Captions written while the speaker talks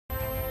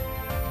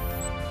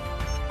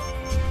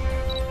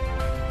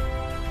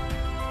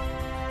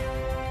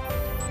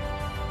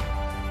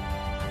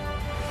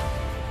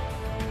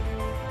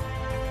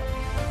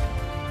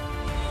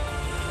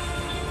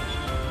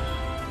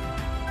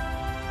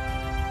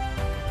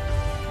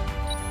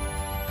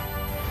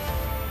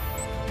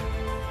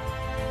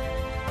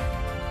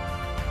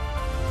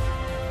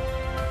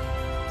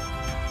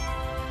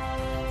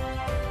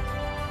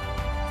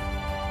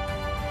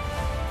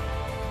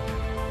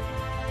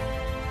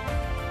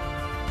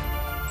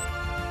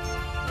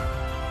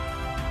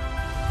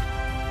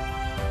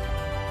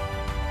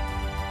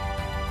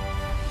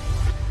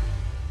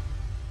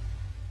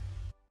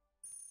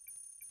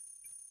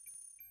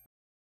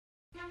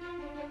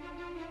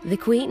The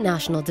Kuwait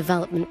National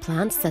Development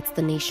Plan sets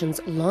the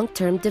nation's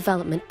long-term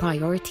development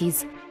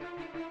priorities.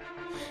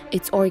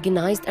 It's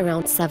organized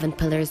around 7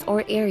 pillars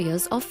or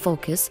areas of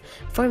focus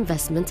for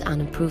investment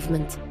and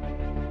improvement.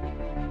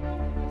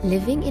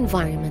 Living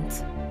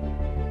environment.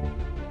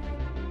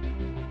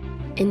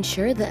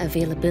 Ensure the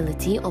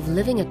availability of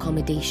living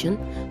accommodation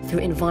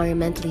through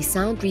environmentally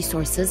sound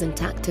resources and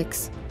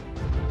tactics.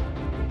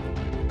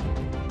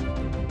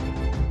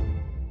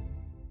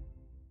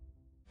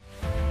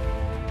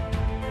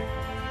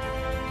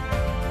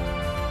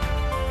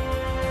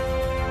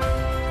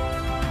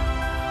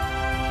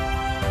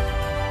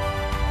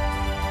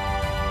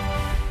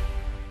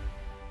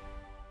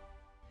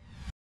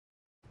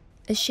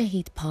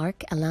 Al-Shahid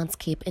Park, a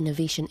landscape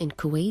innovation in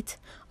Kuwait,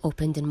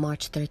 opened in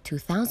March 3,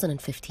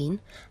 2015,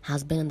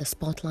 has been in the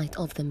spotlight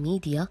of the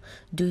media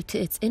due to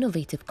its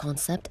innovative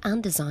concept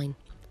and design.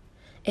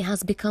 It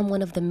has become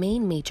one of the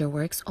main major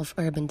works of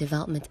urban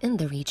development in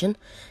the region.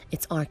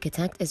 Its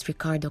architect is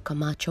Ricardo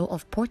Camacho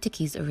of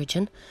Portuguese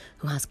origin,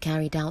 who has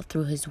carried out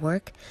through his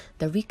work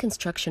the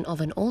reconstruction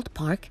of an old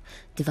park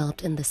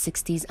developed in the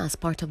 60s as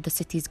part of the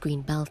city's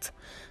green belt.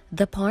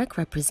 The park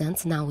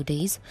represents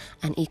nowadays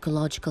an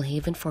ecological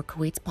haven for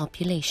Kuwait's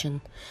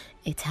population.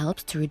 It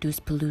helps to reduce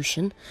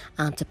pollution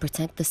and to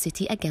protect the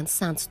city against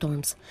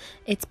sandstorms.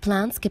 Its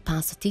plant's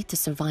capacity to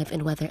survive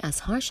in weather as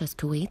harsh as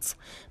Kuwait's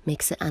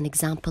makes it an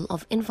example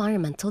of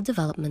environmental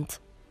development.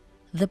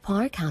 The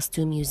park has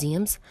 2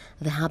 museums,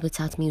 the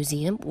Habitat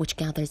Museum, which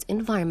gathers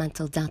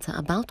environmental data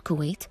about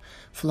Kuwait,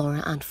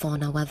 flora and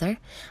fauna weather,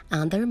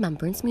 and the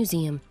Remembrance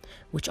Museum,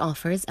 which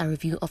offers a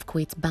review of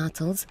Kuwait's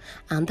battles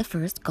and the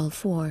First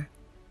Gulf War.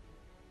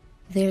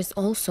 There's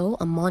also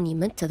a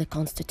monument to the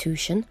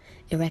Constitution,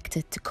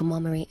 erected to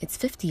commemorate its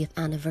 50th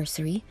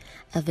anniversary,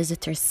 a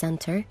visitor's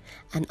center,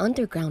 an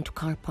underground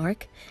car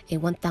park, a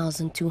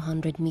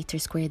 1,200-meter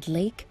squared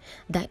lake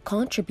that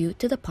contribute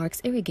to the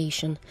park's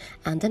irrigation,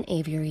 and an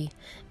aviary.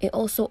 It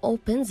also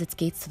opens its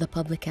gates to the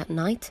public at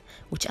night,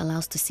 which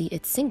allows to see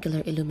its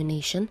singular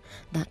illumination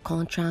that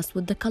contrasts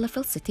with the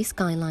colorful city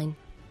skyline.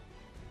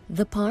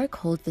 The park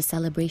holds the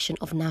celebration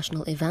of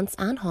national events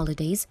and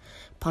holidays,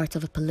 part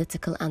of a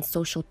political and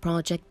social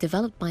project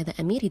developed by the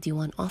Amiri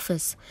Diwan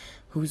office,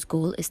 whose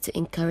goal is to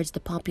encourage the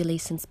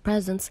population's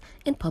presence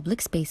in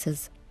public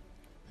spaces.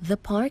 The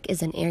park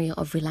is an area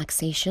of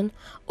relaxation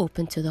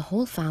open to the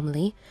whole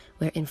family,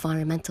 where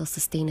environmental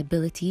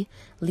sustainability,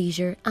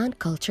 leisure, and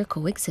culture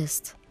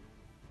coexist.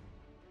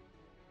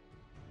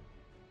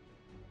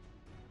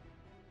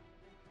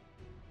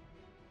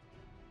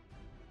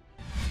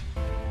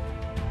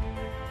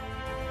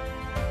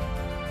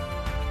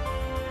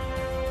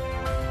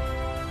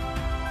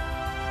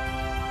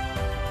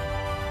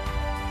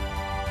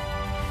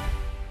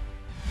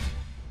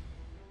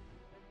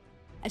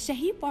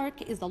 Al-Shahid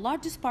Park is the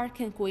largest park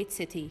in Kuwait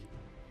City.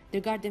 The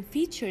garden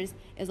features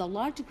is a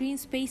large green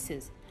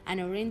spaces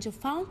and a range of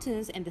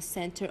fountains in the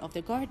center of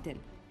the garden.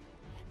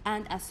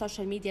 And as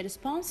social media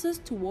responses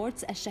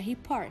towards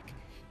Al-Shahid Park,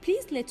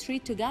 please let's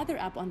read together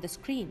up on the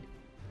screen.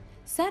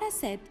 Sarah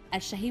said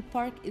Al-Shahid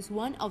Park is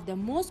one of the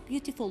most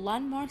beautiful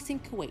landmarks in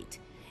Kuwait.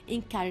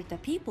 Encourage the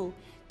people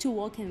to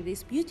walk in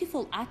this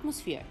beautiful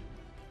atmosphere.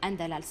 And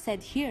Dalal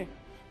said here,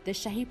 the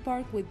Shahid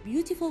Park with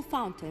beautiful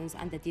fountains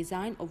and the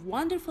design of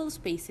wonderful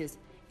spaces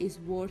is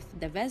worth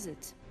the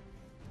visit.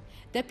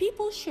 The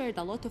people shared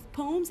a lot of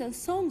poems and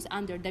songs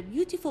under the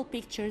beautiful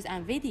pictures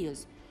and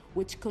videos,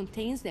 which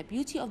contains the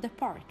beauty of the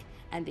park,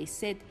 and they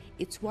said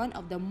it's one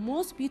of the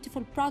most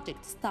beautiful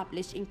projects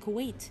established in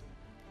Kuwait.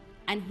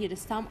 And here is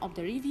some of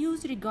the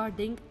reviews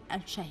regarding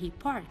Al-Shahid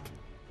Park.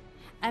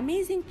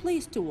 Amazing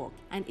place to walk,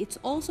 and it's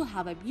also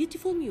have a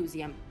beautiful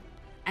museum.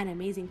 An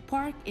amazing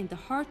park in the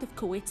heart of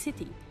Kuwait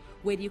City,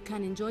 where you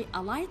can enjoy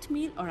a light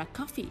meal or a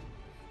coffee.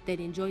 Then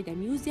enjoy the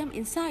museum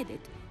inside it,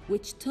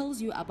 which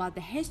tells you about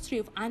the history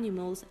of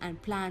animals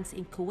and plants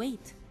in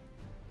Kuwait.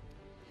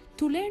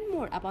 To learn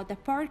more about the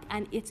park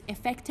and its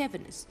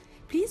effectiveness,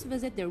 please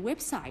visit their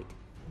website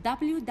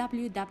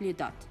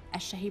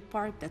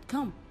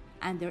www.alshahidpark.com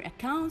and their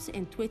accounts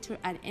in Twitter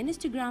and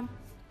Instagram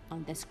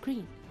on the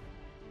screen.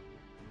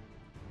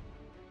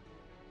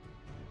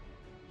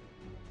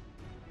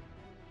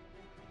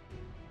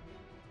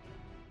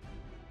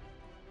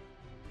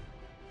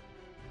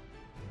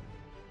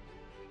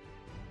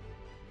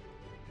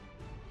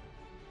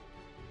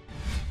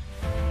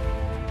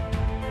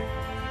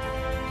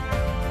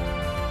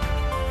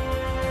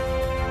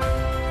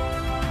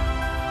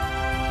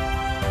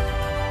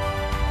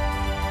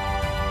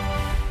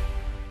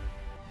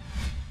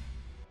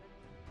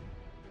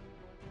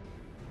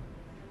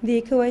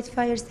 The Kuwait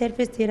Fire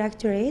Service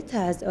Directorate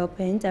has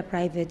opened a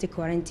private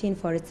quarantine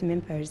for its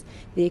members.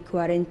 The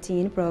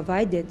quarantine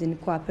provided in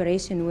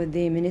cooperation with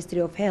the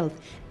Ministry of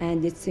Health,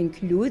 and it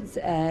includes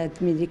a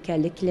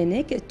medical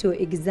clinic to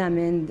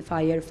examine the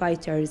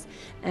firefighters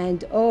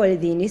and all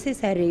the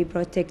necessary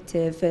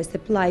protective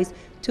supplies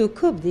to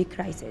cope the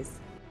crisis.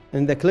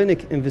 And the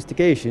clinic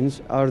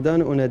investigations are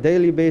done on a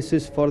daily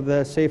basis for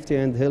the safety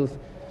and health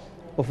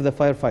of the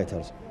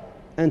firefighters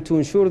and to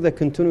ensure the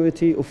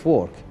continuity of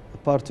work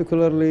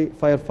particularly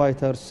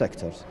firefighter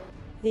sectors.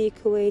 The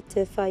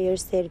Kuwait Fire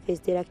Service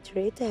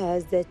Directorate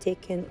has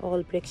taken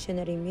all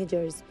precautionary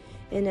measures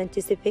in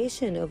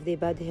anticipation of the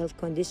bad health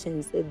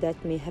conditions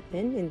that may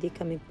happen in the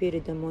coming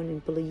period among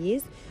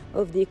employees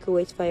of the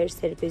Kuwait Fire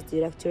Service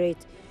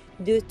Directorate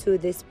due to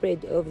the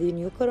spread of the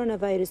new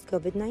coronavirus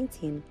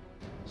COVID-19.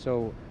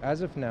 So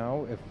as of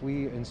now, if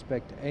we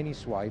inspect any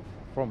swipe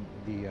from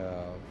the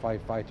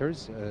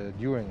firefighters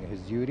during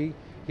his duty,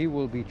 he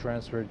will be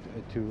transferred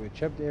to a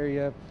checked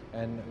area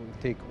and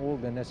take all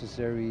the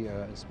necessary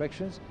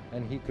inspections,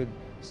 and he could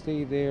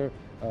stay there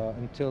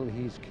until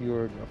he's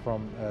cured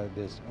from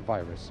this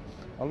virus.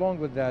 Along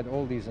with that,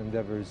 all these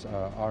endeavors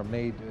are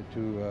made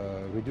to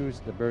reduce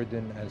the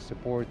burden and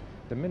support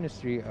the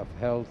Ministry of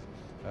Health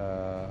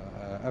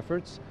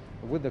efforts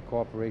with the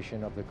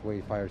cooperation of the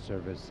Kuwait Fire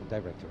Service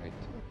Directorate.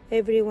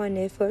 Everyone's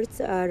efforts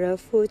are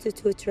afoot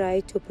to try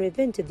to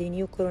prevent the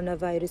new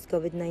coronavirus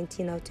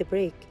COVID-19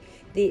 outbreak.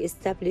 The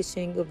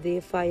establishing of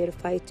the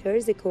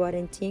firefighters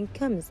quarantine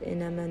comes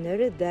in a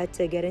manner that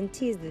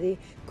guarantees the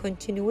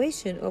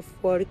continuation of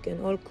work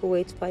in all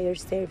Kuwait fire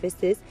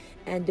services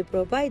and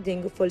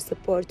providing full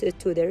support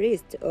to the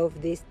rest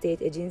of the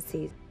state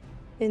agencies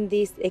in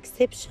these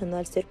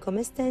exceptional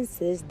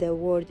circumstances the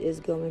world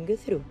is going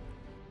through.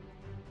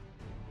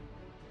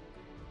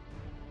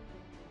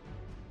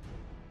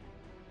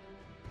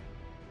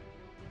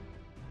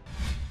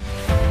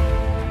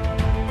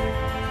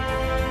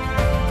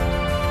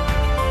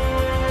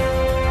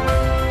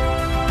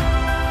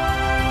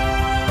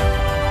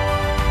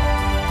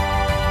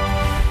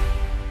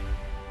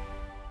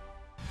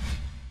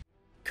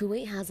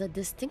 Kuwait has a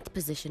distinct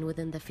position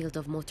within the field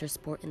of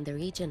motorsport in the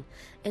region,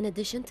 in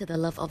addition to the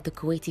love of the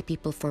Kuwaiti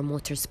people for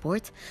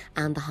motorsport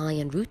and the high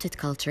and rooted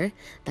culture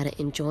that it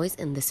enjoys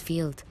in this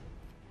field.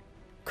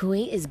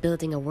 Kuwait is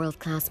building a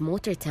world-class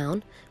motor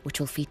town, which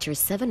will feature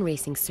 7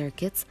 racing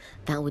circuits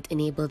that would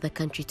enable the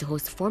country to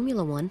host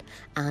Formula One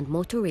and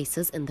motor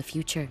races in the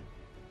future.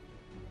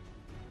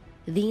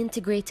 The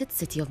integrated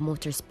city of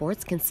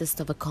motorsports consists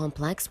of a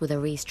complex with a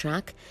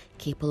racetrack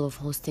capable of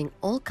hosting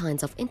all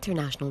kinds of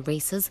international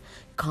races,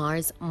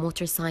 cars,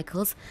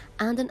 motorcycles,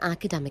 and an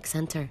academic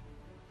center.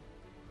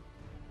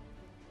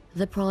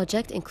 The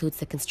project includes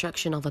the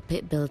construction of a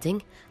pit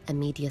building, a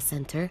media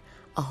center,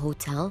 a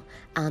hotel,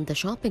 and a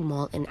shopping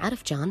mall in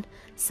Arafjan,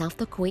 south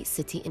of Kuwait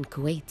City in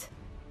Kuwait.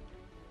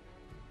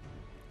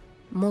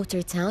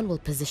 Motor Town will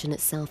position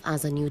itself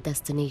as a new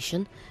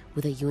destination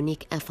with a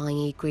unique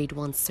FIA Grade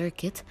 1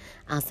 circuit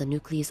as the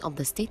nucleus of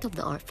the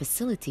state-of-the-art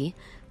facility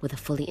with a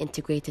fully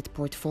integrated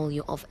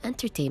portfolio of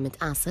entertainment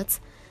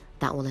assets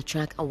that will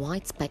attract a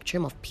wide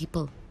spectrum of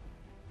people.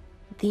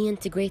 The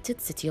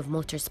integrated city of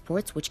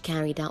motorsports, which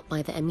carried out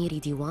by the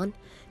Amiri Diwan,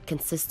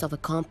 consists of a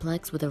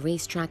complex with a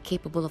racetrack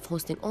capable of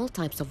hosting all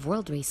types of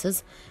world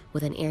races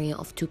with an area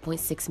of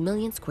 2.6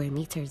 million square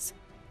meters.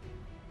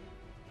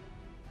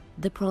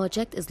 The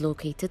project is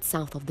located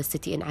south of the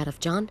city in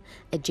Arafjan,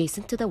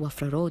 adjacent to the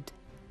Wafra Road.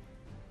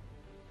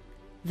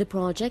 The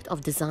project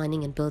of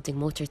designing and building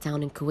Motor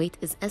Town in Kuwait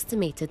is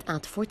estimated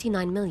at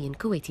 49 million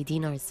Kuwaiti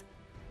dinars.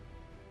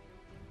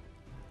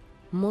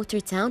 Motor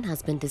Town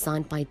has been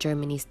designed by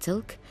Germany's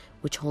Tilk,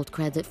 which hold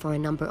credit for a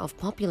number of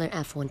popular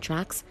F1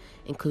 tracks,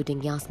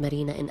 including Yas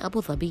Marina in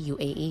Abu Dhabi,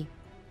 UAE.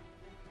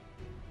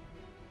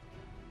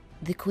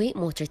 The Kuwait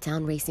Motor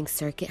Town Racing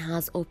Circuit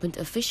has opened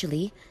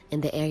officially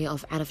in the area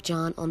of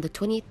Arafjan on the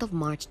 28th of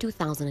March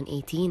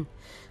 2018,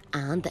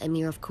 and the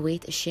Emir of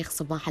Kuwait, Sheikh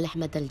Sabah Al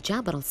Ahmed Al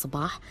Jaber Al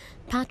Sabah,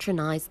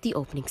 patronized the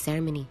opening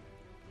ceremony.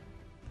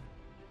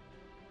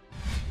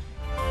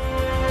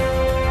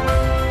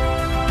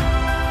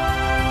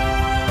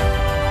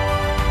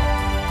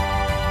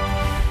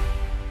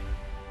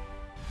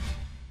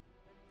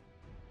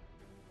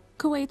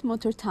 Kuwait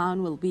Motor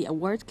Town will be a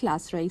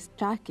world-class race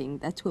tracking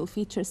that will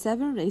feature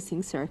 7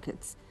 racing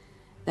circuits.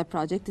 The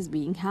project is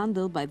being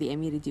handled by the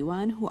Amiri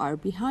Diwan, who are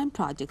behind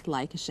projects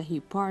like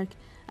Shahid Park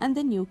and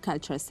the new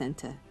Cultural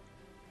Center.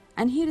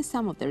 And here is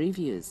some of the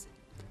reviews.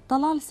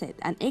 Talal said,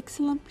 an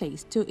excellent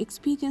place to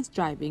experience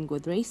driving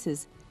with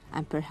races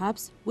and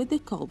perhaps with the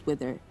cold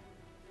weather.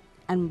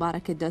 And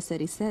Mubarak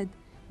Al-Dosari said,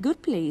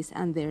 good place,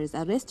 and there is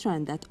a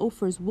restaurant that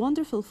offers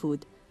wonderful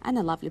food and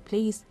a lovely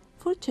place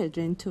for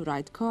children to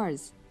ride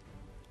cars.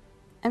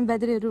 And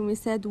Badri Rumi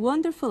said,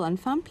 wonderful and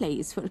fun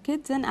place for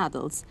kids and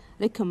adults,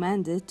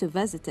 recommended to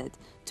visit it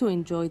to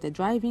enjoy the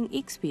driving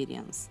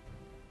experience.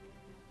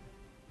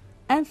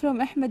 And from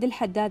Ahmed Al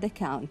Haddad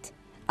account,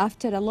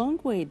 after a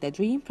long wait, the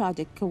dream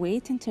project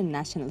Kuwait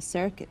International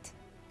Circuit.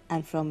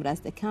 And from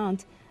Razd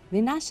account, the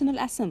National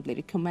Assembly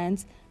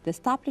recommends the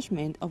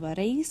establishment of a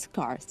race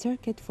car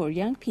circuit for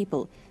young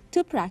people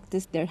to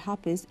practice their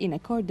hobbies in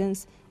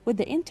accordance with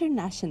the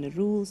international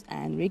rules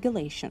and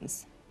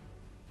regulations.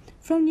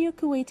 From New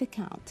Kuwait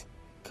account,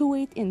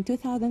 Kuwait in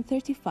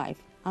 2035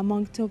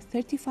 among top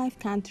 35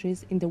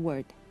 countries in the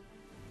world.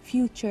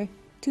 Future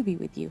to be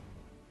with you.